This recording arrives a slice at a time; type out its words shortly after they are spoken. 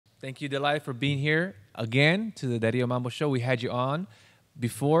Thank you, Delight, for being here again to the Dario Mambo Show. We had you on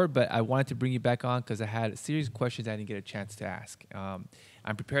before, but I wanted to bring you back on because I had a series of questions I didn't get a chance to ask.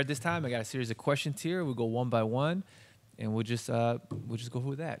 I'm prepared this time. I got a series of questions here. We'll go one by one, and we'll just go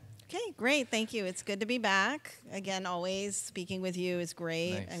with that. Okay, great. Thank you. It's good to be back. Again, always speaking with you is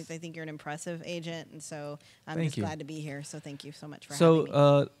great. Nice. I think you're an impressive agent, and so I'm Thank just you. glad to be here. So thank you so much for So, having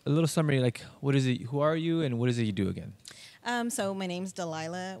me. a little summary, like, what is it? Who are you, and what is it you do again? So my name's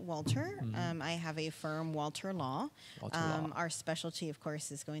Delilah Walter. I have a firm, Walter Law. Walter Law. Our specialty, of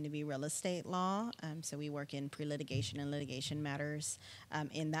course, is going to be real estate law. So we work in pre-litigation and litigation matters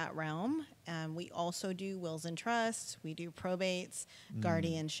in that realm. We also do wills and trusts. We do probates,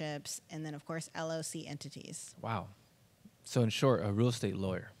 guardianships, and then, of course, LLC entities. Wow. So, in short, a real estate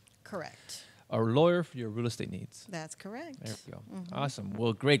lawyer. Correct. A lawyer for your real estate needs. That's correct. There we go. Awesome.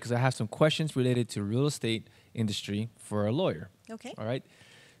 Well, great, because I have some questions related to real estate industry for a lawyer. Okay. All right.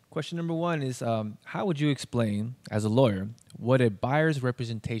 Question number one is, how would you explain, as a lawyer, what a buyer's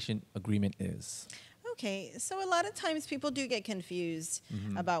representation agreement is? Okay, so a lot of times people do get confused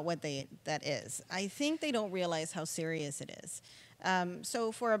about what that is. I think they don't realize how serious it is.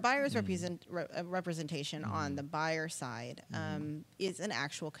 So for a buyer's representation on the buyer side is an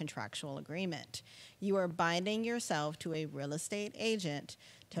actual contractual agreement. You are binding yourself to a real estate agent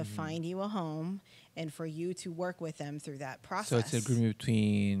to find you a home and for you to work with them through that process. So it's an agreement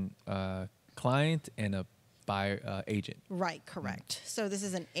between a client and a buyer agent. Right, correct. So this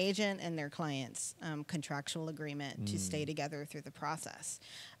is an agent and their client's contractual agreement to stay together through the process.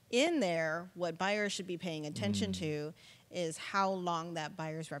 In there, what buyers should be paying attention to is how long that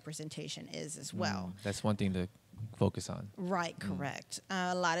buyer's representation is as well. That's one thing to focus on. Right, correct.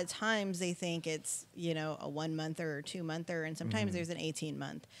 A lot of times they think it's, a 1 monther or 2 monther, and sometimes there's an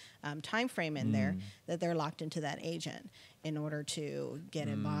 18-month time frame in there that they're locked into that agent in order to get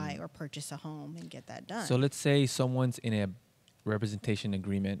a buy or purchase a home and get that done. So let's say someone's in a representation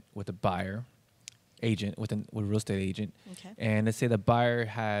agreement with a buyer agent, with a real estate agent, and let's say the buyer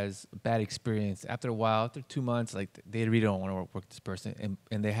has a bad experience. After a while, after 2 months, like they really don't want to work with this person,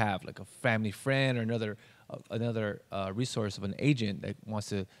 and they have like a family friend or another resource of an agent that wants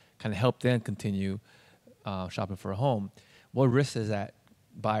to kind of help them continue shopping for a home. What risk does that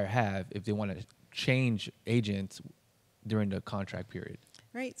buyer have if they want to change agents during the contract period?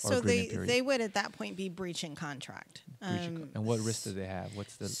 Right, so they would at that point be breaching contract. And what risk do they have?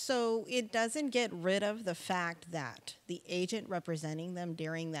 So it doesn't get rid of the fact that the agent representing them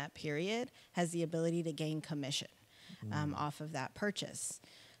during that period has the ability to gain commission off of that purchase.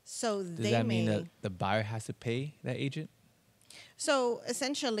 So does that mean that the buyer has to pay that agent? So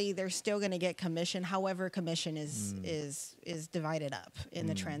essentially, they're still going to get commission. However, commission is divided up in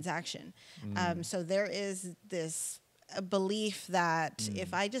the transaction. So there is this a belief that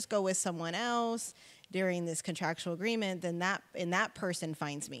if I just go with someone else during this contractual agreement, then that person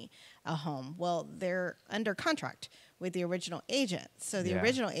finds me a home. Well, they're under contract with the original agent, so the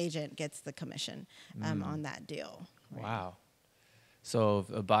original agent gets the commission on that deal. Right? Wow. So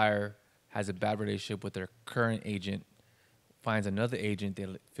if a buyer has a bad relationship with their current agent, finds another agent they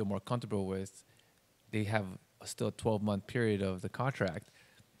feel more comfortable with, they have still a 12-month period of the contract,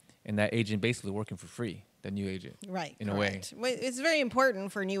 and that agent basically working for free. The new agent, right? In correct. a way, it's very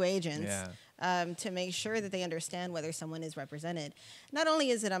important for new agents to make sure that they understand whether someone is represented. Not only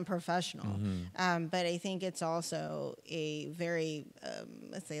is it unprofessional, but I think it's also a very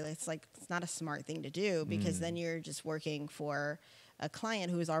let's say it's not a smart thing to do, because then you're just working for a client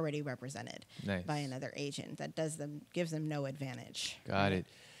who is already represented by another agent. That gives them no advantage. Got it.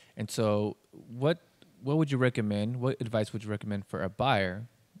 And so, what would you recommend? What advice would you recommend for a buyer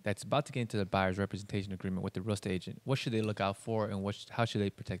that's about to get into the buyer's representation agreement with the real estate agent? What should they look out for, and how should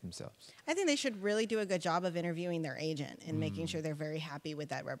they protect themselves? I think they should really do a good job of interviewing their agent and making sure they're very happy with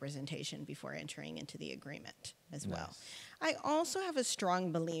that representation before entering into the agreement as well. I also have a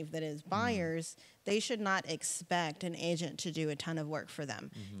strong belief that as buyers, they should not expect an agent to do a ton of work for them,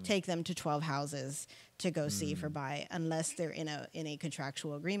 take them to 12 houses to go see for buy, unless they're in a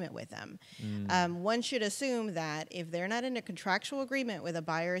contractual agreement with them. One should assume that if they're not in a contractual agreement with a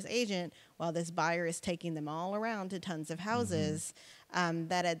buyer's agent, while this buyer is taking them all around to tons of houses,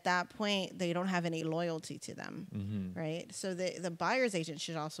 that at that point they don't have any loyalty to them, right? So the buyer's agent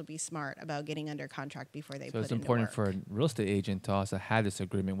should also be smart about getting under contract before they put in work. So it's important for a real estate agent to also have this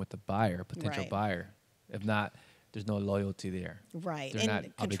agreement with the buyer, potential buyer. If not, there's no loyalty there. Right, They're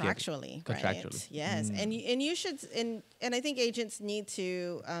and contractually. Right? Yes, and you should, and I think agents need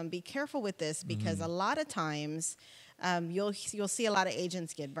to be careful with this, because a lot of times you'll see a lot of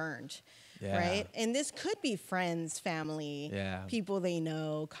agents get burned. right? And this could be friends, family, people they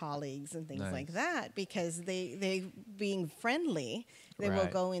know, colleagues, and things like that, because they being friendly, they will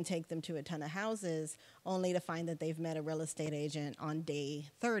go and take them to a ton of houses, only to find that they've met a real estate agent on day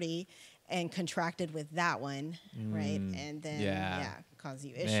 30 and contracted with that one, right? And then, cause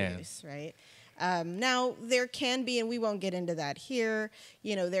you issues, right? Now, there can be, and we won't get into that here,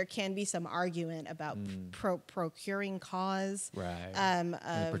 you know, there can be some argument about procuring cause.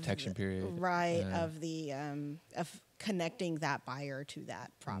 Of protection period. Of connecting that buyer to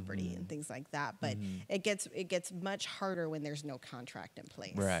that property and things like that. But it gets much harder when there's no contract in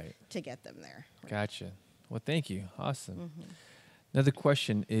place to get them there. Gotcha. Well, thank you. Awesome. Another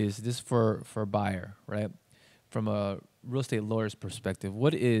question is this for a buyer, right? From a real estate lawyer's perspective,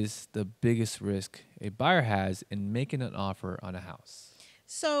 what is the biggest risk a buyer has in making an offer on a house?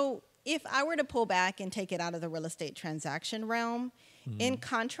 So if I were to pull back and take it out of the real estate transaction realm, in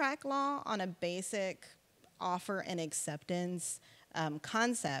contract law, on a basic offer and acceptance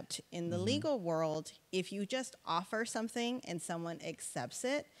concept in the legal world, if you just offer something and someone accepts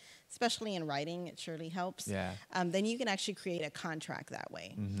it, especially in writing, it surely helps. Then you can actually create a contract that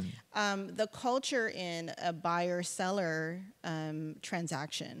way. The culture in a buyer-seller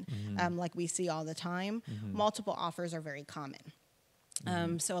transaction, like we see all the time, multiple offers are very common.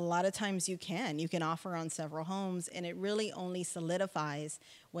 So a lot of times you can offer on several homes, and it really only solidifies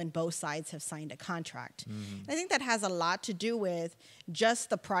when both sides have signed a contract. I think that has a lot to do with just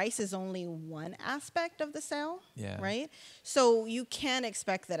the price is only one aspect of the sale, right? So you can't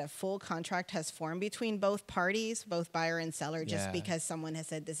expect that a full contract has formed between both parties, both buyer and seller, just because someone has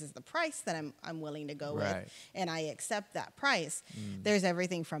said this is the price that I'm willing to go with, and I accept that price. There's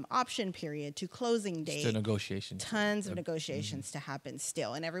everything from option period to closing date. Still negotiations. Tons of negotiations to happen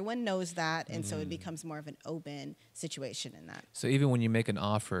still, and everyone knows that, and so it becomes more of an open situation in that. So even when you make an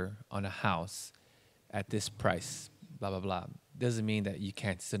offer on a house at this price, blah blah blah, doesn't mean that you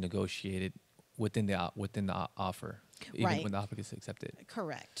can't still negotiate it within the offer, even when the offer gets accepted.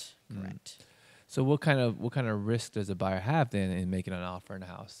 Correct. So what kind of risk does a buyer have then in making an offer in a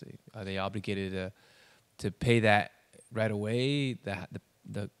house? Are they obligated to pay that right away?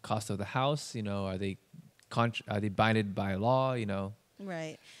 The cost of the house, you know, are they binded by law, you know?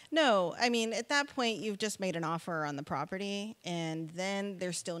 Right. No, I mean, at that point, you've just made an offer on the property, and then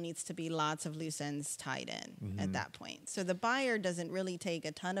there still needs to be lots of loose ends tied in at that point. So the buyer doesn't really take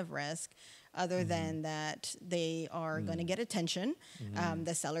a ton of risk other than that they are going to get attention.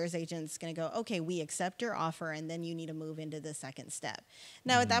 The seller's agent's going to go, okay, we accept your offer, and then you need to move into the second step.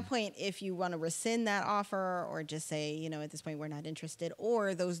 Now, at that point, if you want to rescind that offer or just say, you know, at this point, we're not interested,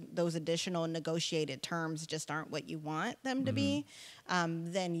 or those additional negotiated terms just aren't what you want them to be,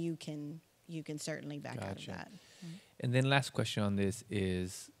 then you can certainly back out of that. And then last question on this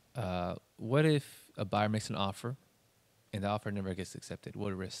is, what if a buyer makes an offer and the offer never gets accepted?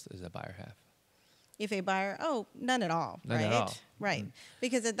 What risk does a buyer have? If a buyer, none at all, none right? At all. Right.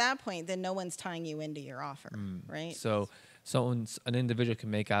 Because at that point, then no one's tying you into your offer, right? So an individual can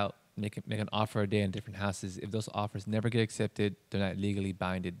make an offer a day in different houses. If those offers never get accepted, they're not legally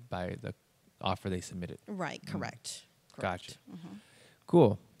binded by the offer they submitted. Right, correct. Gotcha.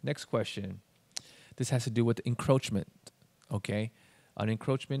 Cool. Next question. This has to do with encroachment, okay? On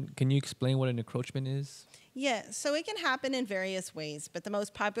encroachment, can you explain what an encroachment is? Yeah, so it can happen in various ways, but the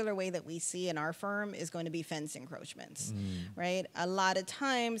most popular way that we see in our firm is going to be fence encroachments, right? A lot of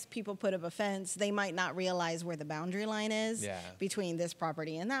times people put up a fence, they might not realize where the boundary line is between this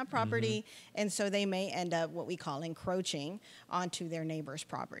property and that property, and so they may end up what we call encroaching onto their neighbor's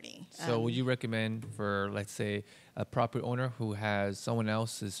property. So would you recommend for, let's say, a property owner who has someone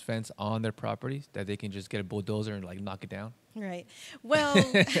else's fence on their property that they can just get a bulldozer and like knock it down? Right. Well,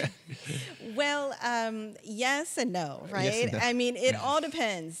 yes and no, right? Yes and no. I mean, it all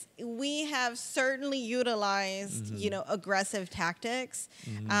depends. We have certainly utilized, aggressive tactics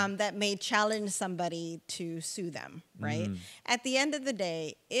that may challenge somebody to sue them, right? At the end of the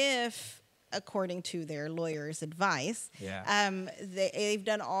day, if, according to their lawyer's advice, they've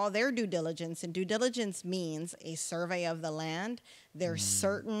done all their due diligence, and due diligence means a survey of the land. They're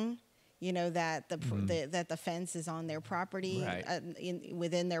certain, that the fence is on their property,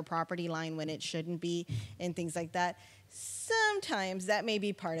 within their property line when it shouldn't be, and things like that. Sometimes that may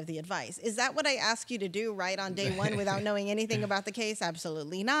be part of the advice. Is that what I ask you to do right on day one without knowing anything about the case?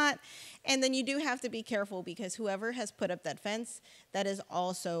 Absolutely not. And then you do have to be careful, because whoever has put up that fence, that is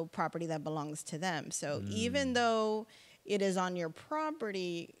also property that belongs to them. So even though it is on your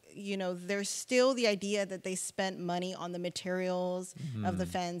property, you know, there's still the idea that they spent money on the materials of the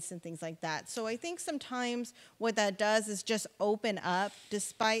fence and things like that. So I think sometimes what that does is just open up,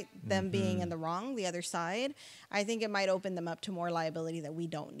 despite them being in the wrong, the other side, I think it might open them up to more liability that we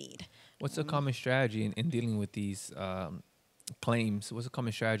don't need. What's a common strategy in dealing with these claims? What's a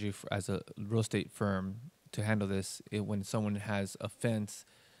common strategy as a real estate firm to handle this when someone has a fence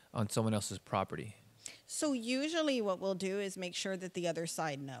on someone else's property? So usually what we'll do is make sure that the other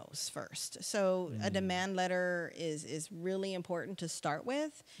side knows first. So a demand letter is really important to start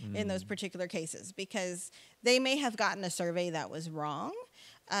with in those particular cases, because they may have gotten a survey that was wrong.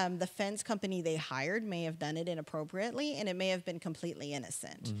 The fence company they hired may have done it inappropriately, and it may have been completely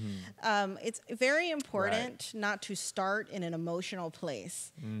innocent. It's very important not to start in an emotional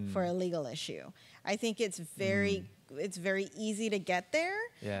place for a legal issue. I think it's very easy to get there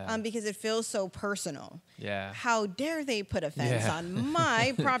because it feels so personal. Yeah. How dare they put a fence on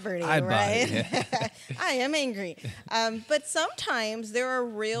my property, I right? I am angry. But sometimes there are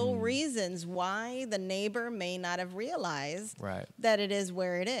real reasons why the neighbor may not have realized that it is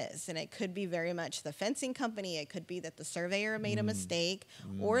where it is. And it could be very much the fencing company. It could be that the surveyor made a mistake,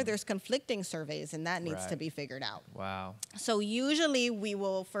 or there's conflicting surveys, and that needs to be figured out. Wow. So usually we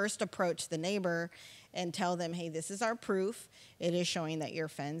will first approach the neighbor and tell them, hey, this is our proof. It is showing that your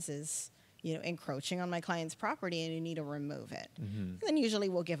fence is, you know, encroaching on my client's property, and you need to remove it. And then usually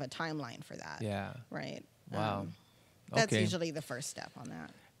we'll give a timeline for that. Yeah. Right. Wow. That's usually the first step on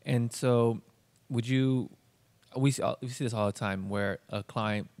that. And so we see this all the time, where a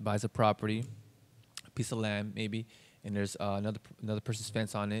client buys a property, a piece of land maybe, and there's another person's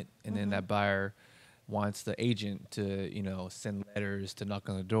fence on it, and then that buyer wants the agent to, you know, send letters, to knock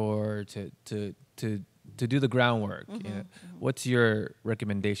on the door, to do the groundwork. You know? What's your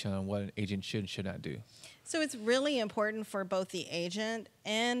recommendation on what an agent should not do? So it's really important for both the agent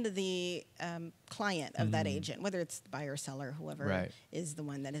and the client of that agent, whether it's the buyer, seller, whoever is the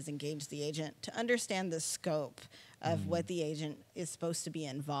one that has engaged the agent, to understand the scope of what the agent is supposed to be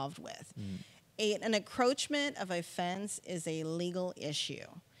involved with. An encroachment of a fence is a legal issue.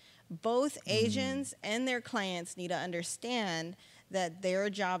 Both agents and their clients need to understand that their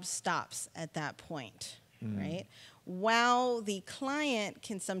job stops at that point, right? While the client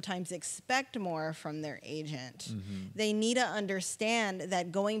can sometimes expect more from their agent, they need to understand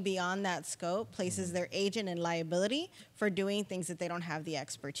that going beyond that scope places their agent in liability for doing things that they don't have the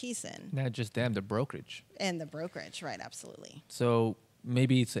expertise in. Not just them, the brokerage. And the brokerage, right, absolutely. So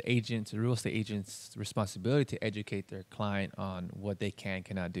maybe it's a real estate agent's responsibility to educate their client on what they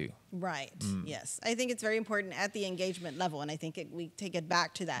cannot do. Right. Yes. I think it's very important at the engagement level, and I think we take it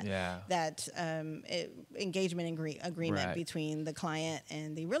back to that engagement agreement between the client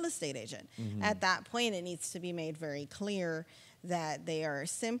and the real estate agent. At that point, it needs to be made very clear that they are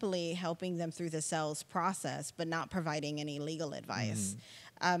simply helping them through the sales process, but not providing any legal advice.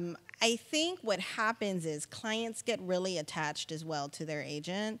 I think what happens is clients get really attached as well to their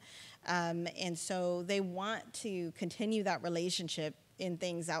agent. And so they want to continue that relationship in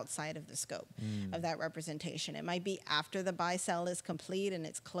things outside of the scope of that representation. It might be after the buy-sell is complete and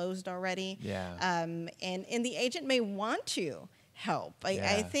it's closed already. And the agent may want to help.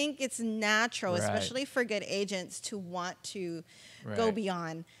 I think it's natural, especially for good agents, to want to go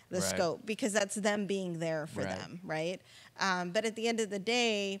beyond the scope, because that's them being there for them, right? But at the end of the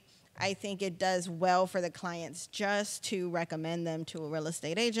day, I think it does well for the clients just to recommend them to a real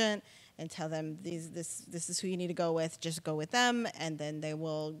estate agent and tell them this is who you need to go with. Just go with them, and then they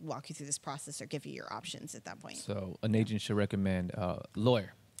will walk you through this process or give you your options at that point. So an agent should recommend a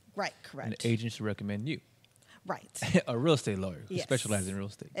lawyer. Right, correct. An agent should recommend you. Right. A real estate lawyer who specializes in real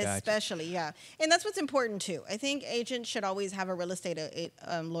estate. Gotcha. Especially, yeah. And that's what's important, too. I think agents should always have a real estate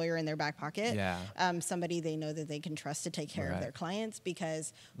lawyer in their back pocket. Somebody they know that they can trust to take care of their clients,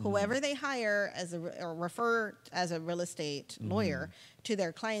 because whoever they hire or refer as a real estate lawyer to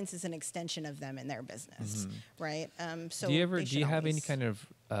their clients is an extension of them in their business, right? So do you have any kind of,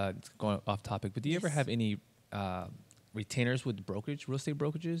 it's going off topic, but do you ever have any retainers with real estate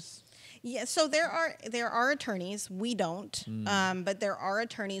brokerages? Yeah, so there are attorneys. We don't, but there are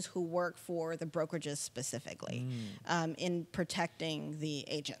attorneys who work for the brokerages specifically in protecting the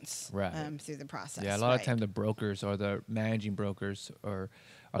agents through the process. Yeah, a lot of time the brokers or the managing brokers are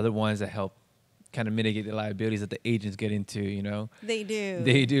the ones that help kind of mitigate the liabilities that the agents get into. You know, they do.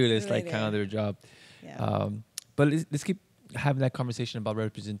 That's kind of their job. Yeah. But let's keep having that conversation about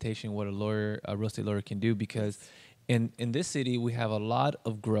representation, what a real estate lawyer can do, because in this city we have a lot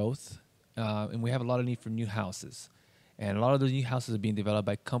of growth. And we have a lot of need for new houses. And a lot of those new houses are being developed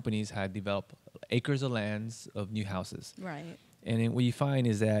by companies that develop acres of lands of new houses. Right. And then what you find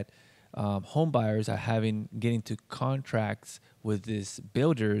is that home buyers are getting to contracts with these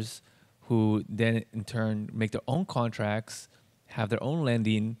builders who then in turn make their own contracts, have their own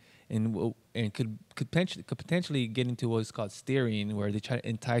lending, and could potentially get into what's called steering, where they try to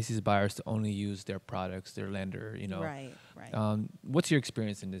entice these buyers to only use their products, their lender, you know. Right, right. What's your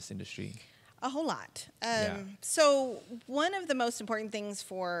experience in this industry? A whole lot. Yeah. So one of the most important things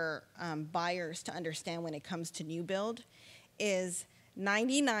for buyers to understand when it comes to new build is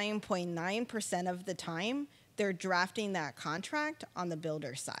 99.9% of the time, they're drafting that contract on the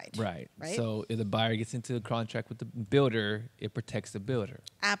builder side. Right. Right. So if the buyer gets into a contract with the builder, it protects the builder.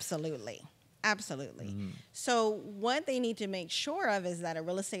 Absolutely. Absolutely. Mm-hmm. So what they need to make sure of is that a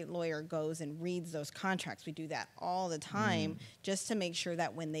real estate lawyer goes and reads those contracts. We do that all the time just to make sure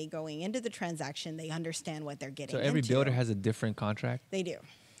that when they going into the transaction, they understand what they're getting into. So every builder has a different contract? They do.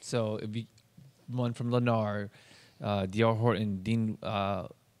 So if you one from Lennar, D.R. Horton, Dean,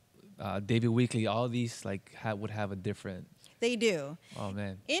 David Weekley, all these would have a different. They do. Oh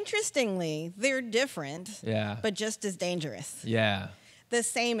man. Interestingly, they're different, Yeah. but just as dangerous. Yeah. The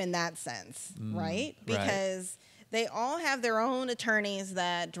same in that sense, right? Because they all have their own attorneys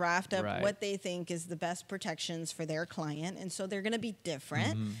that draft up what they think is the best protections for their client, and so they're going to be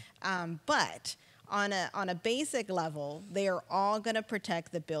different. But on a basic level, they are all going to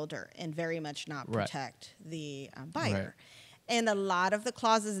protect the builder and very much not protect the buyer. Right. And a lot of the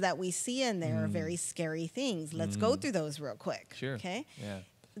clauses that we see in there are very scary things. Let's go through those real quick. Sure. Okay. Yeah.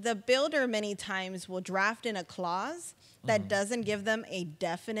 The builder many times will draft in a clause that doesn't give them a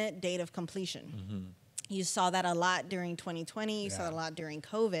definite date of completion. You saw that a lot during 2020. You saw that a lot during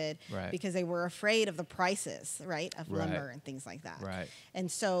COVID because they were afraid of the prices, right, of lumber and things like that. Right.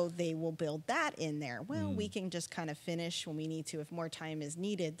 And so they will build that in there. Well, we can just kind of finish when we need to. If more time is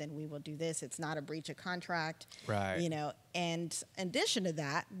needed, then we will do this. It's not a breach of contract. Right. You know, and in addition to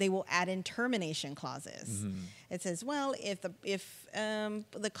that, they will add in termination clauses. It says, well, if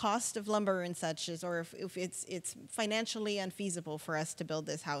the cost of lumber and such is, or if it's financially unfeasible for us to build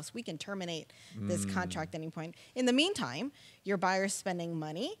this house, we can terminate this contract at any point. In the meantime, your buyer's spending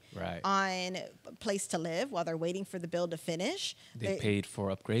money on a place to live while they're waiting for the build to finish. They paid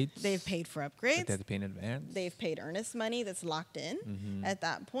for upgrades. They've paid for upgrades. They have to pay in advance. They've paid earnest money that's locked in at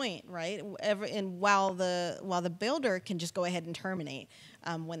that point, right? And while the builder can just go ahead and terminate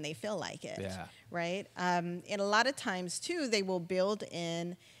when they feel like it, right? And a lot of times too, they will build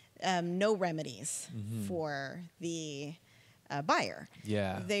in no remedies for the buyer.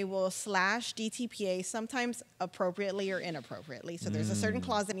 Yeah. They will slash DTPA sometimes appropriately or inappropriately. So there's a certain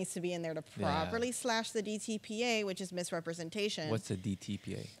clause that needs to be in there to properly slash the DTPA, which is misrepresentation. What's a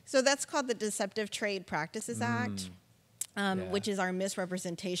DTPA? So that's called the Deceptive Trade Practices Act. Which is our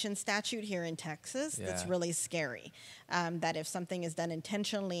misrepresentation statute here in Texas. That's really scary. That if something is done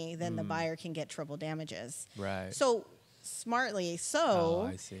intentionally, then the buyer can get triple damages. Right. So smartly,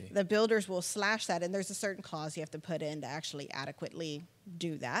 the builders will slash that, and there's a certain clause you have to put in to actually adequately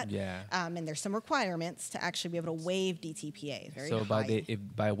do that. Yeah. And there's some requirements to actually be able to waive DTPA. Very so high.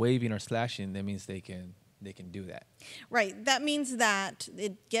 by waiving or slashing, that means they can do that. Right. That means that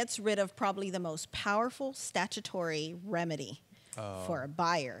it gets rid of probably the most powerful statutory remedy for a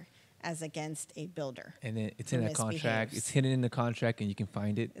buyer as against a builder. And then it's in a contract. It's hidden in the contract, and you can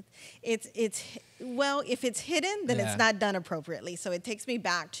find it. Well, if it's hidden, then it's not done appropriately. So it takes me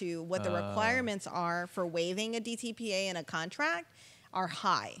back to what the requirements are for waiving a DTPA in a contract are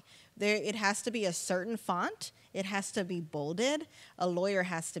high. It has to be a certain font. It has to be bolded. A lawyer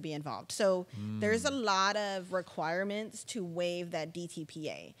has to be involved. So there's a lot of requirements to waive that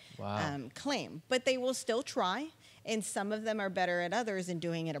DTPA claim. But they will still try, and some of them are better at others in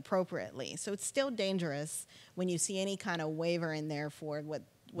doing it appropriately. So it's still dangerous when you see any kind of waiver in there for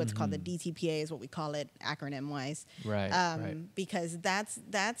what's called the DTPA is what we call it acronym-wise. Right. Because that's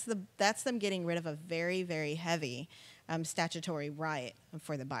them getting rid of a very, very heavy statutory right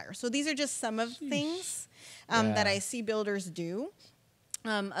for the buyer. So these are just some of the things that I see builders do.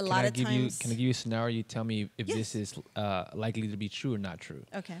 A lot of times. Can I give you a scenario? You tell me if this is likely to be true or not true.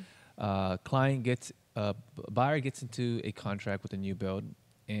 Okay. Buyer gets into a contract with a new build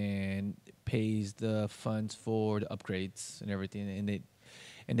and pays the funds for the upgrades and everything,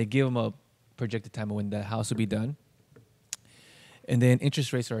 and they give them a projected time of when the house will be done. And then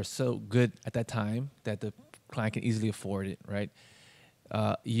interest rates are so good at that time that the client can easily afford it, right?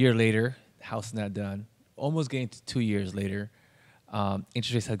 A year later, the house is not done. Almost getting to 2 years later,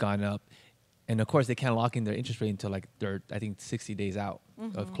 interest rates have gone up. And of course, they can't lock in their interest rate until they're, I think, 60 days out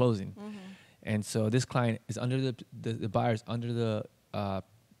of closing. And so this client is under the buyer's under the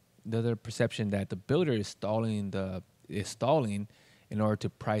other perception that the builder is stalling in order to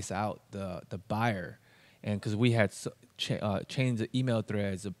price out the buyer. And because we had chains of email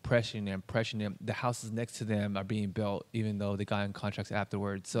threads of pressuring them, the houses next to them are being built even though they got in contracts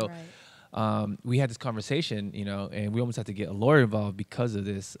afterwards. So we had this conversation, and we almost had to get a lawyer involved because of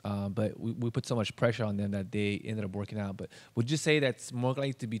this. But we put so much pressure on them that they ended up working out. But would you say that's more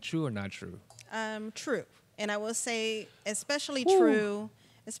likely to be true or not true? True. And I will say especially true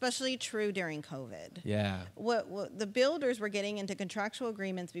during COVID. Yeah. What the builders were getting into contractual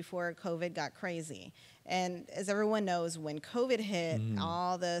agreements before COVID got crazy. And as everyone knows, when COVID hit,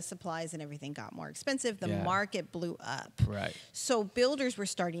 all the supplies and everything got more expensive. The market blew up. Right. So builders were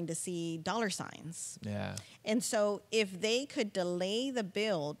starting to see dollar signs. Yeah. And so if they could delay the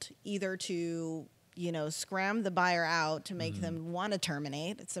build either to scram the buyer out to make them want to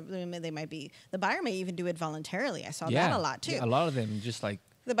terminate. The buyer may even do it voluntarily. I saw that a lot too. Yeah, a lot of them just like.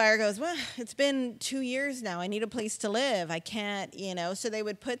 The buyer goes, well, it's been 2 years now. I need a place to live. I can't, so they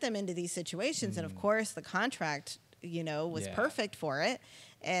would put them into these situations. And of course the contract, was perfect for it.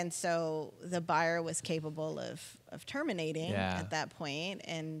 And so the buyer was capable of terminating at that point,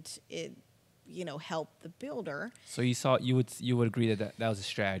 and it, helped the builder. So you would agree that was a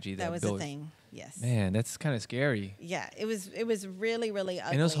strategy. That was a thing. Yes. Man, that's kind of scary. Yeah, it was really, really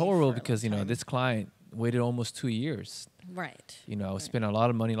ugly. And it was horrible because, this client waited almost 2 years. Right. Spent a lot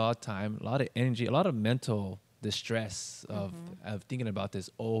of money, a lot of time, a lot of energy, a lot of mental distress of thinking about this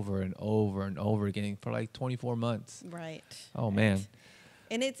over and over and over again for like 24 months. Right. Oh, right. Man.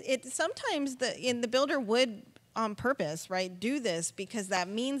 And it's sometimes the builder would on purpose, right, do this because that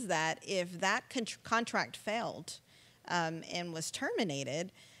means that if that contract failed and was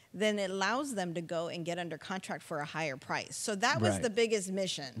terminated, then it allows them to go and get under contract for a higher price. So that was the biggest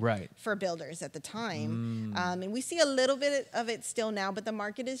mission for builders at the time. And we see a little bit of it still now, but the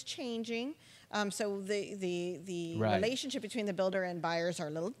market is changing. So the relationship between the builder and buyers are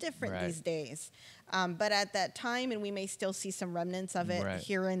a little different these days. But at that time, and we may still see some remnants of it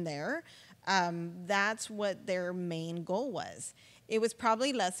here and there, that's what their main goal was. It was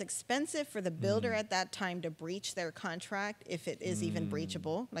probably less expensive for the builder at that time to breach their contract if it is even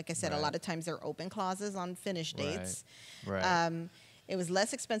breachable. Like I said, a lot of times there are open clauses on finish dates. It was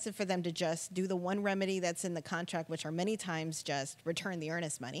less expensive for them to just do the one remedy that's in the contract, which are many times just return the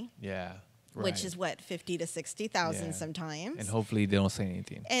earnest money. Yeah. Which is what, 50 to 60,000 sometimes. And hopefully they don't say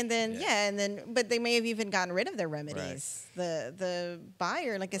anything. And then, but they may have even gotten rid of their remedies. The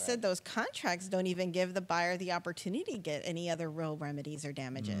buyer, like I said, those contracts don't even give the buyer the opportunity to get any other real remedies or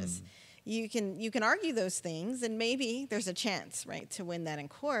damages. You can argue those things, and maybe there's a chance, right, to win that in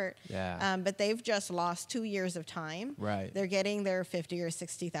court. Yeah. But they've just lost 2 years of time. Right. They're getting their $50,000 or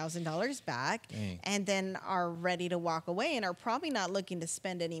 $60,000 back, and then are ready to walk away, and are probably not looking to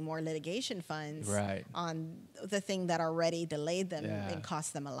spend any more litigation funds on the thing that already delayed them and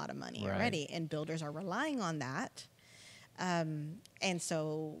cost them a lot of money already. And builders are relying on that. And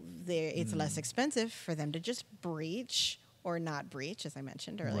so it's less expensive for them to just breach or not breach, as I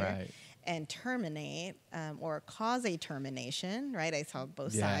mentioned earlier, and terminate or cause a termination, right? I saw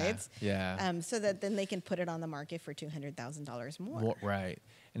both sides. Yeah. So that then they can put it on the market for $200,000 more. Right.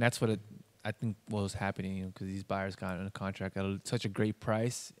 And that's what I think what was happening, because these buyers got in a contract at such a great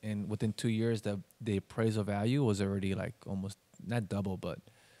price, and within 2 years, the appraisal value was already like almost not double, but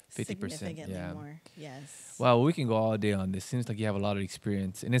 50%. Significantly more. Yes. Wow, we can go all day on this. Seems like you have a lot of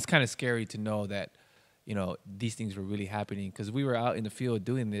experience, and it's kind of scary to know that these things were really happening, because we were out in the field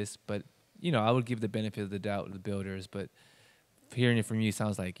doing this, but, I would give the benefit of the doubt to the builders, but hearing it from you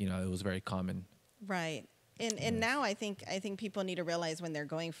sounds like, it was very common. Right. And now I think people need to realize when they're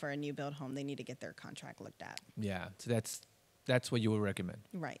going for a new build home, they need to get their contract looked at. Yeah. So that's what you would recommend.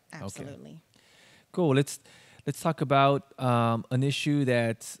 Right. Absolutely. Okay. Cool. Let's talk about an issue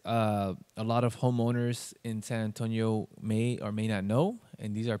that a lot of homeowners in San Antonio may or may not know,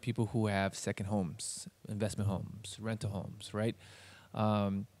 and these are people who have second homes, investment homes, rental homes, right?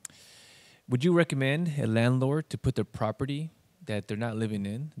 Would you recommend a landlord to put their property that they're not living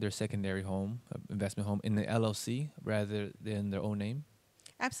in, their secondary home, investment home, in the LLC rather than their own name?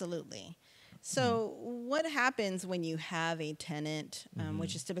 Absolutely. So what happens when you have a tenant,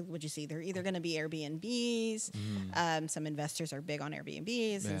 which is typically what you see? They're either going to be Airbnbs. Some investors are big on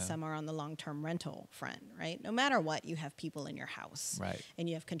Airbnbs, and some are on the long-term rental front, right? No matter what, you have people in your house, and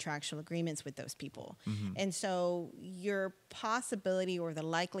you have contractual agreements with those people. And so your possibility or the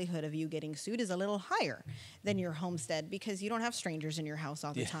likelihood of you getting sued is a little higher than your homestead, because you don't have strangers in your house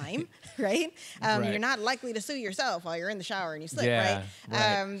all the time, right? You're not likely to sue yourself while you're in the shower and you slip, right?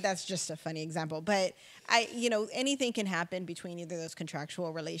 That's just a funny example, but anything can happen between either those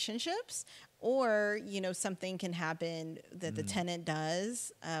contractual relationships, or something can happen that the tenant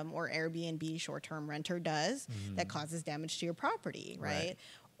does, or Airbnb short-term renter does, that causes damage to your property, right?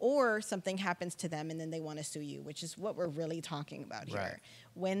 Or something happens to them and then they want to sue you, which is what we're really talking about here. Right.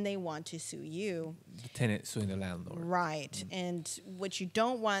 When they want to sue you. The tenant suing the landlord. Right. And what you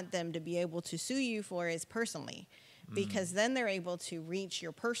don't want them to be able to sue you for is personally, because then they're able to reach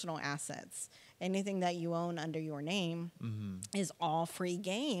your personal assets. Anything that you own under your name is all free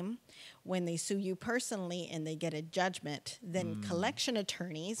game. When they sue you personally and they get a judgment, then collection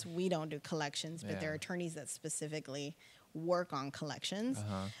attorneys, we don't do collections, but there are attorneys that specifically work on collections.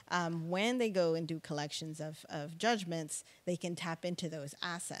 When they go and do collections of judgments, they can tap into those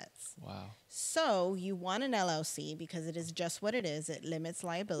assets. Wow. So you want an LLC because it is just what it is. It limits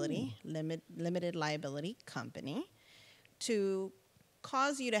liability, limited liability company, to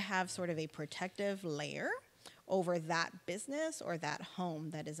cause you to have sort of a protective layer over that business or that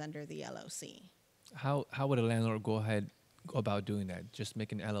home that is under the LLC. How would a landlord go about doing that? Just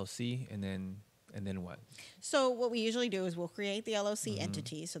make an LLC and then what? So what we usually do is we'll create the LLC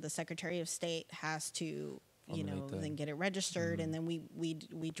entity. So the Secretary of State has to, then get it registered, and then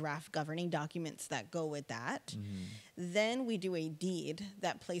we draft governing documents that go with that. Then we do a deed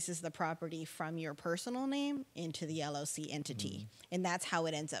that places the property from your personal name into the LLC entity, and that's how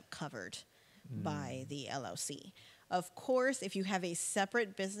it ends up covered by the LLC. Of course, if you have a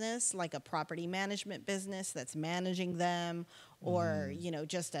separate business, like a property management business that's managing them, or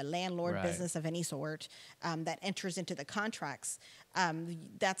just a landlord business of any sort that enters into the contracts,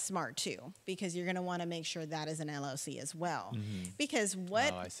 that's smart too, because you're going to want to make sure that is an LLC as well. Because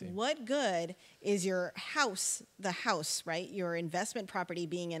what good is your house, the house, right? Your investment property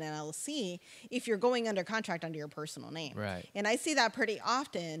being an LLC if you're going under contract under your personal name. Right. And I see that pretty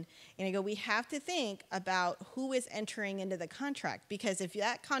often. And I go, we have to think about who is entering into the contract, because if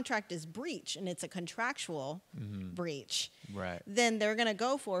that contract is breached and it's a contractual breach, then they're going to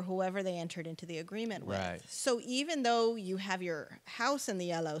go for whoever they entered into the agreement with. So even though you have your house in the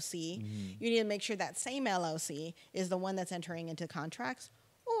LLC, you need to make sure that same LLC is the one that's entering into contracts,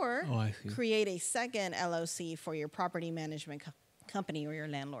 or create a second LLC for your property management company or your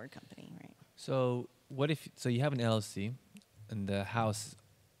landlord company, right? So so you have an LLC and the house,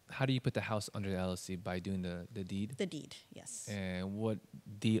 how do you put the house under the LLC? By doing the deed? The deed, yes. And what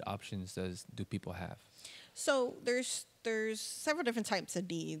deed options do people have? So there's several different types of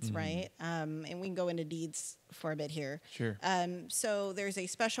deeds, right? And we can go into deeds for a bit here. Sure. So there's a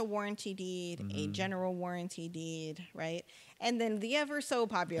special warranty deed, a general warranty deed, right? And then the ever so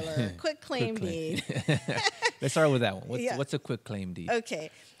popular quit claim deed. Let's start with that one. What's a quit claim deed? Okay.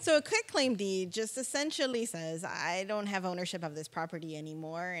 So a quit claim deed just essentially says, I don't have ownership of this property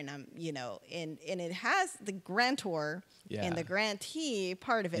anymore, and I'm, and it has the grantor and the grantee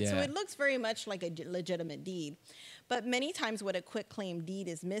part of it. So it looks very much like a legitimate deed. But many times what a quit claim deed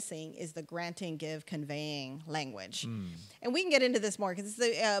is missing is the granting, give, conveying language. And we can get into this more because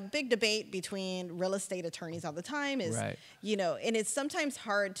it's a big debate between real estate attorneys all the time is, and it's sometimes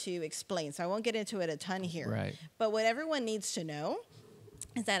hard to explain. So I won't get into it a ton here. Right. But what everyone needs to know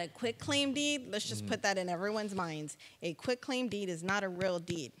is that a quit claim deed, let's just put that in everyone's minds. A quit claim deed is not a real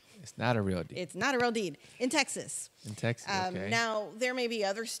deed. It's not a real deed. It's not a real deed in Texas. In Texas, okay. Now, there may be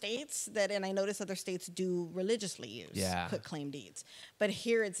other states and I notice other states do religiously use quit claim deeds. But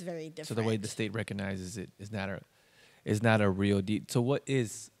here it's very different. So the way the state recognizes it is not a real deed. So what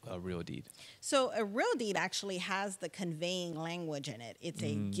is a real deed? So a real deed actually has the conveying language in it. It's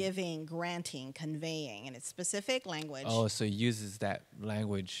a giving, granting, conveying, and it's specific language. Oh, so it uses that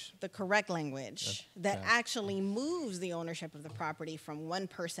language. The correct language that actually moves the ownership of the property from one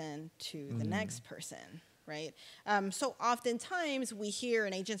person to the next person. Right. So oftentimes we hear,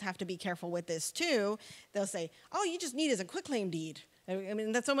 and agents have to be careful with this too, they'll say, all you just need is a quitclaim deed. I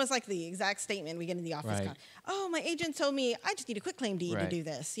mean, that's almost like the exact statement we get in the office. Right. Oh, my agent told me I just need a quitclaim deed to do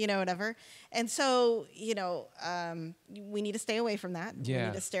this, whatever. And so, we need to stay away from that. Yeah. We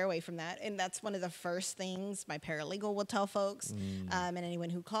need to stay away from that. And that's one of the first things my paralegal will tell folks. And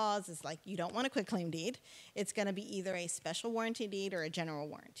anyone who calls is like, you don't want a quitclaim deed. It's going to be either a special warranty deed or a general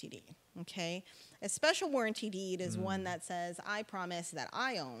warranty deed. Okay. A special warranty deed is one that says, I promise that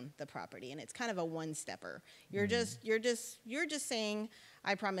I own the property. And it's kind of a one-stepper. You're just saying,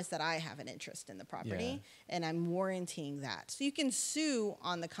 I promise that I have an interest in the property and I'm warranting that. So you can sue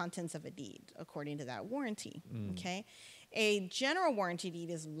on the contents of a deed according to that warranty. Okay. A general warranty deed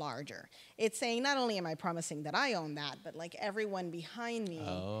is larger. It's saying not only am I promising that I own that, but like everyone behind me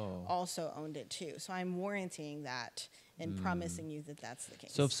also owned it too. So I'm warranting that and promising you that that's the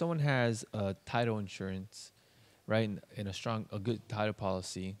case. So if someone has title insurance, right, and a good title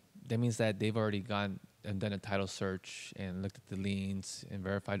policy, that means that they've already gone and done a title search and looked at the liens and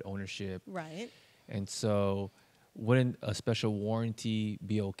verified ownership. Right. And so wouldn't a special warranty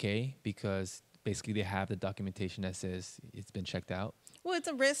be okay because basically they have the documentation that says it's been checked out? Well, it's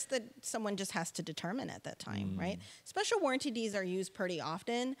a risk that someone just has to determine at that time, right? Special warranty deeds are used pretty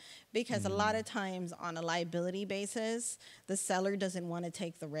often because a lot of times on a liability basis, the seller doesn't want to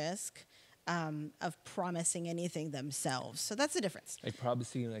take the risk of promising anything themselves. So that's the difference. Like probably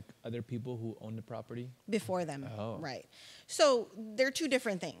seeing like other people who own the property? Before them, Oh. right. So they're two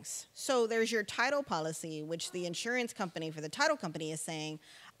different things. So there's your title policy, which the insurance company for the title company is saying,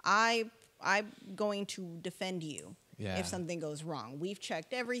 I'm going to defend you if something goes wrong. We've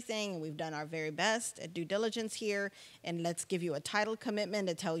checked everything and we've done our very best at due diligence here, and let's give you a title commitment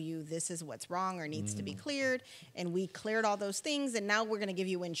to tell you this is what's wrong or needs to be cleared, and we cleared all those things, and now we're going to give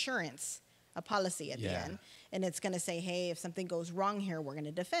you insurance, a policy at the end, and it's going to say, hey, if something goes wrong here, we're going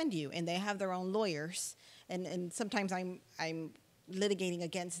to defend you, and they have their own lawyers, and sometimes I'm litigating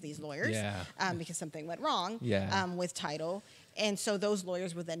against these lawyers because something went wrong with title. And so those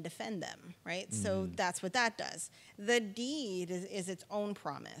lawyers would then defend them, right? So that's what that does. The deed is its own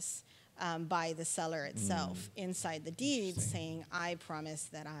promise by the seller itself inside the deed saying, I promise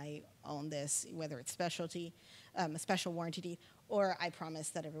that I own this, whether it's a special warranty deed, or I promise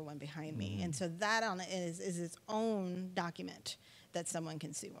that everyone behind me. And so that is its own document that someone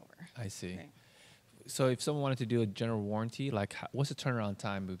can sue over. I see. Right. So if someone wanted to do a general warranty, like what's the turnaround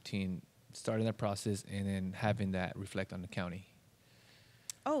time between starting that process and then having that reflect on the county?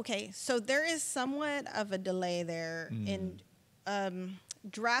 Okay, so there is somewhat of a delay there. In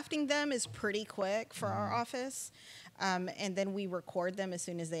drafting them is pretty quick for our office, and then we record them as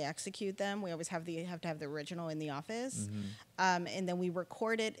soon as they execute them. We always have to have the original in the office, and then we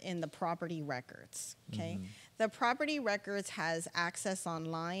record it in the property records. Okay, the property records has access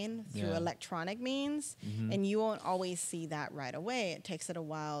online through electronic means, and you won't always see that right away. It takes it a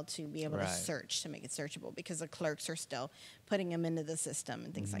while to be able to search, to make it searchable, because the clerks are still putting them into the system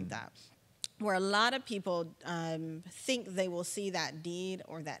and things like that. Where a lot of people think they will see that deed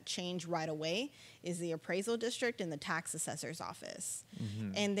or that change right away is the appraisal district and the tax assessor's office.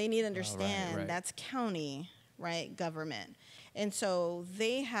 And they need to understand that's county, right, government. And so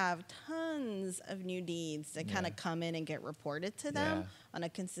they have tons of new deeds that kind of come in and get reported to them on a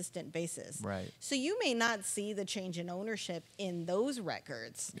consistent basis. Right. So you may not see the change in ownership in those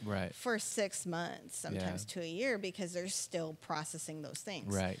records for 6 months, sometimes to a year, because they're still processing those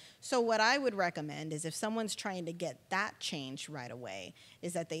things. Right. So what I would recommend is if someone's trying to get that change right away,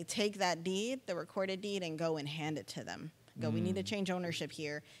 is that they take that deed, the recorded deed, and go and hand it to them. Go, we need to change ownership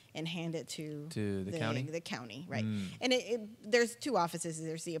here, and hand it to the county? The county, right? And there's two offices.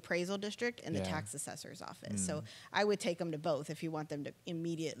 There's the appraisal district and the tax assessor's office. So I would take them to both if you want them to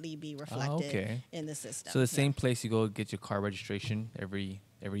immediately be reflected in the system. So the same place you go get your car registration every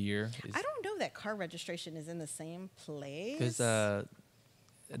year? I don't know that car registration is in the same place. Because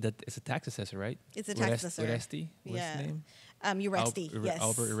it's a tax assessor, right? It's a tax assessor. Uresti? What's his name? Uresti, yes.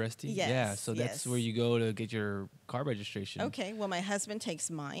 Albert Uresti? Yes. Yeah, so that's where you go to get your car registration. Okay, well, my husband takes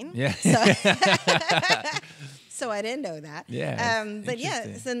mine. Yeah. So I didn't know that. Yeah. But yeah,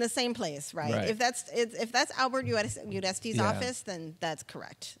 it's in the same place, right? If that's Albert Uresti's office, then that's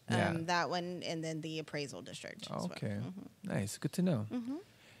correct. That one, and then the appraisal district. Okay. Nice. Good to know.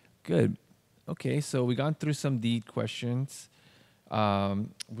 Good. Okay, so we gone through some deed questions. We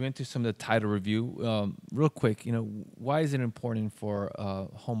went through some of the title review. Real quick, why is it important for a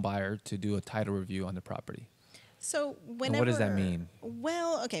home buyer to do a title review on the property? So what does that mean?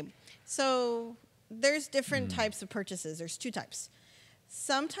 Well, okay. So there's different types of purchases. There's two types.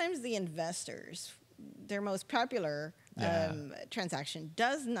 Sometimes the investors, their most popular transaction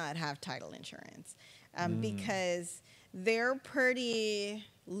does not have title insurance because they're pretty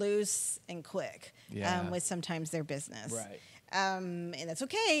loose and quick with sometimes their business. Right. And that's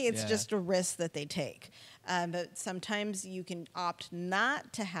okay. It's just a risk that they take. But sometimes you can opt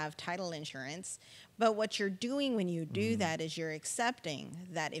not to have title insurance. But what you're doing when you do that is you're accepting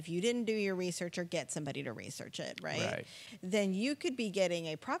that if you didn't do your research or get somebody to research it, right? Then you could be getting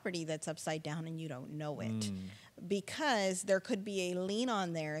a property that's upside down and you don't know it. Because there could be a lien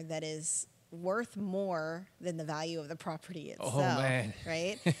on there that is worth more than the value of the property itself. Oh, man.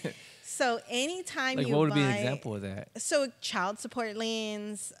 Right? So anytime like, you what would buy, be an example of that? So child support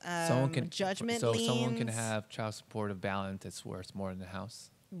liens, judgment so liens. someone can have child support of balance that's worth more than the house.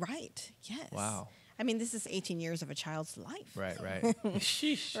 Right. Yes. Wow. I mean, this is 18 years of a child's life. Right.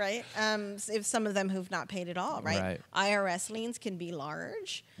 Sheesh. Right. If some of them who've not paid at all. Right. IRS liens can be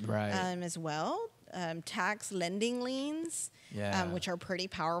large. Right. As well. Tax lending liens, which are pretty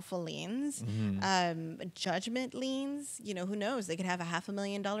powerful liens. Judgment liens, who knows? They could have a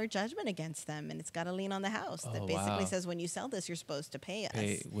 $500,000 judgment against them, and it's got a lien on the house that basically says when you sell this, you're supposed to pay us.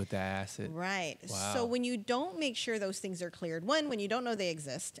 Pay with the asset. Right. Wow. So when you don't make sure those things are cleared, one, when you don't know they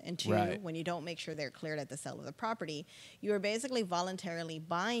exist, and two, when you don't make sure they're cleared at the sale of the property, you are basically voluntarily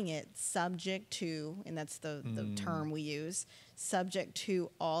buying it subject to, and that's the term we use, subject to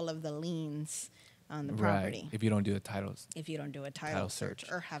all of the liens on the property. If you don't do a title. If you don't do a title search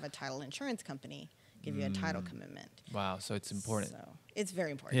or have a title insurance company give you a title commitment. Wow, so it's important. So it's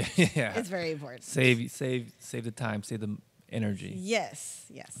very important. Yeah. It's very important. Save the time, save the energy.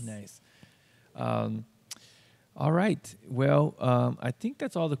 Yes. Nice. All right. Well, I think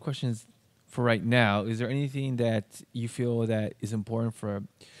that's all the questions for right now. Is there anything that you feel that is important for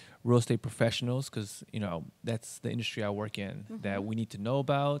real estate professionals, because that's the industry I work in, that we need to know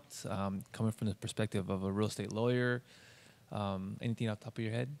about, coming from the perspective of a real estate lawyer? Anything off the top of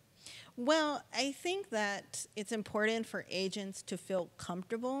your head? Well, I think that it's important for agents to feel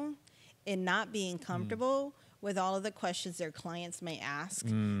comfortable in not being comfortable with all of the questions their clients may ask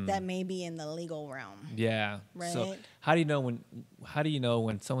that may be in the legal realm. Yeah. Right. So how do you know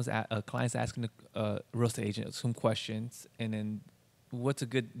when a client's asking a real estate agent some questions, and then what's a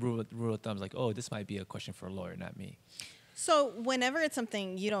good rule of thumb? Like, oh, this might be a question for a lawyer, not me. So whenever it's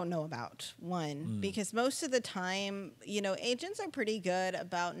something you don't know about, because most of the time, agents are pretty good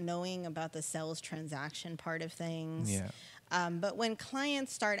about knowing about the sales transaction part of things. Yeah. But when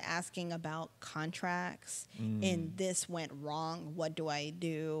clients start asking about contracts and this went wrong, what do I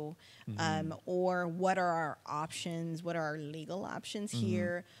do? Or what are our options? What are our legal options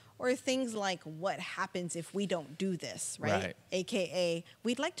here? Or things like, what happens if we don't do this, right? AKA,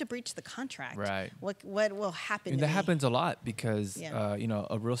 we'd like to breach the contract. Right. What will happen? And that happens a lot because,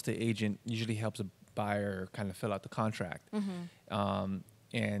 a real estate agent usually helps a buyer kind of fill out the contract. And,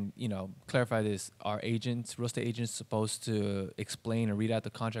 clarify this, are real estate agents supposed to explain or read out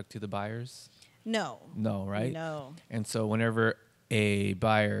the contract to the buyers? No. No, right? No. And so whenever a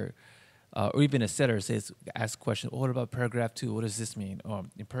buyer or even a seller asks a question, what about paragraph 2? What does this mean? Or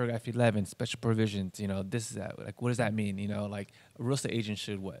in paragraph 11, special provisions, this is that. Like, what does that mean? Like, a real estate agent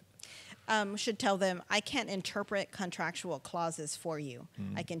should what? Should tell them, I can't interpret contractual clauses for you.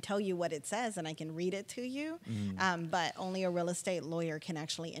 I can tell you what it says and I can read it to you, but only a real estate lawyer can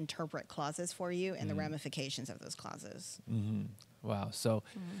actually interpret clauses for you and the ramifications of those clauses. Wow. So,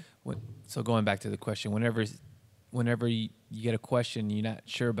 so going back to the question, whenever you get a question you're not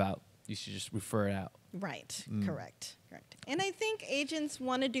sure about, you should just refer it out. Right. Correct. And I think agents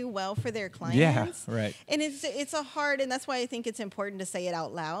want to do well for their clients. Yeah, right. And it's a hard, and that's why I think it's important to say it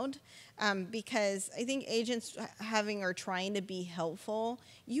out loud, because I think agents having or trying to be helpful,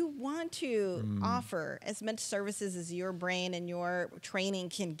 you want to offer as much services as your brain and your training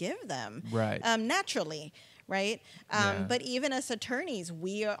can give them. Right. Naturally, right? But even as attorneys,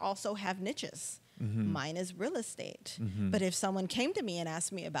 we also have niches. Mine is real estate. But if someone came to me and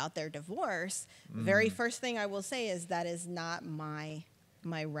asked me about their divorce, very first thing I will say is that is not my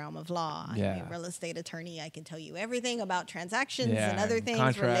realm of law. I'm a real estate attorney. I can tell you everything about transactions and other things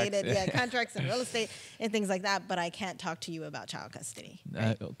contracts. related. Contracts and real estate and things like that. But I can't talk to you about child custody.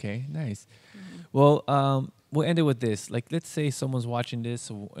 Right? Okay, nice. Well, we'll end it with this. Like, let's say someone's watching this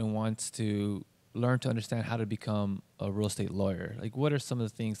and wants to learn to understand how to become a real estate lawyer. Like, what are some of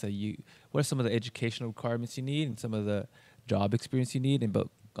the things what are some of the educational requirements you need and some of the job experience you need, but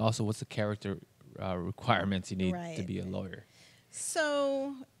also what's the character requirements you need to be a lawyer?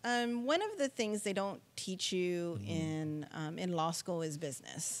 So one of the things they don't teach you in law school is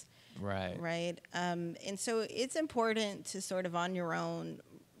business. Right. And so it's important to sort of on your own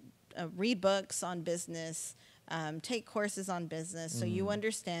read books on business, take courses on business so you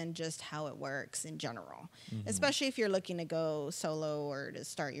understand just how it works in general, especially if you're looking to go solo or to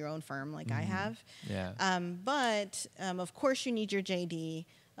start your own firm like I have. But of course you need your JD.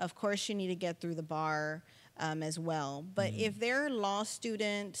 Of course you need to get through the bar as well. But if they're a law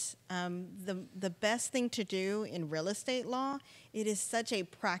student, the best thing to do in real estate law, it is such a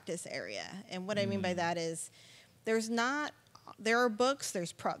practice area. And what I mean by that is there's not there are books.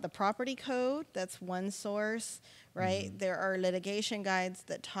 There's the property code. That's one source, right? There are litigation guides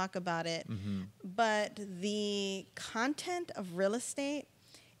that talk about it. But the content of real estate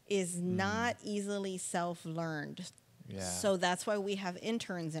is not easily self-learned. Yeah. So that's why we have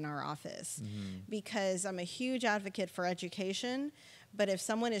interns in our office, because I'm a huge advocate for education. But if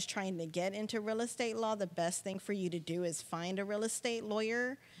someone is trying to get into real estate law, the best thing for you to do is find a real estate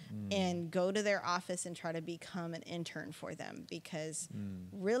lawyer and go to their office and try to become an intern for them, because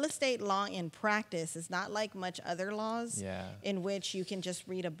real estate law in practice is not like much other laws in which you can just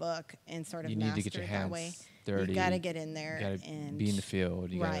read a book and sort of master it that way. Dirty. You got to get in there and be in the field.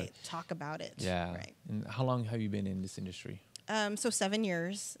 You talk about it. Yeah. Right. And how long have you been in this industry? So 7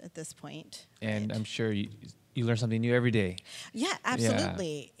 years at this point. And I'm sure you learn something new every day. Yeah,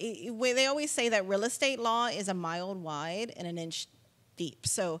 absolutely. They always say that real estate law is a mile wide and an inch deep.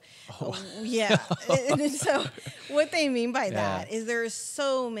 So, yeah. And so what they mean by that is there's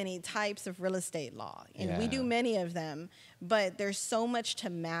so many types of real estate law. And we do many of them, but there's so much to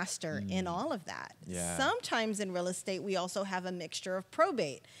master in all of that. Yeah. Sometimes in real estate, we also have a mixture of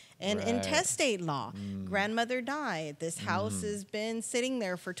probate and intestate law. Grandmother died. This house has been sitting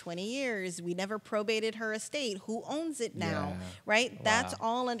there for 20 years. We never probated her estate. Who owns it now? Right? Wow. That's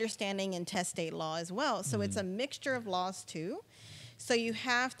all understanding intestate law as well. So it's a mixture of laws too. So you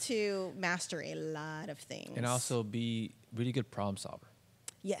have to master a lot of things. And also be really good problem solver.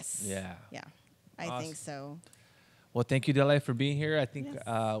 Yes. Yeah. Yeah. I think so. Well, thank you, Dele, for being here. I think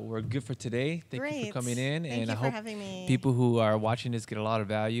we're good for today. Thank you for coming in. Thank you for having me. People who are watching this get a lot of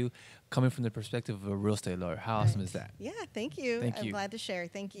value coming from the perspective of a real estate lawyer. How awesome is that? Yeah, thank you. Thank you. I'm glad to share.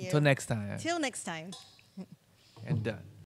 Thank you. Until next time. Till next time. And done.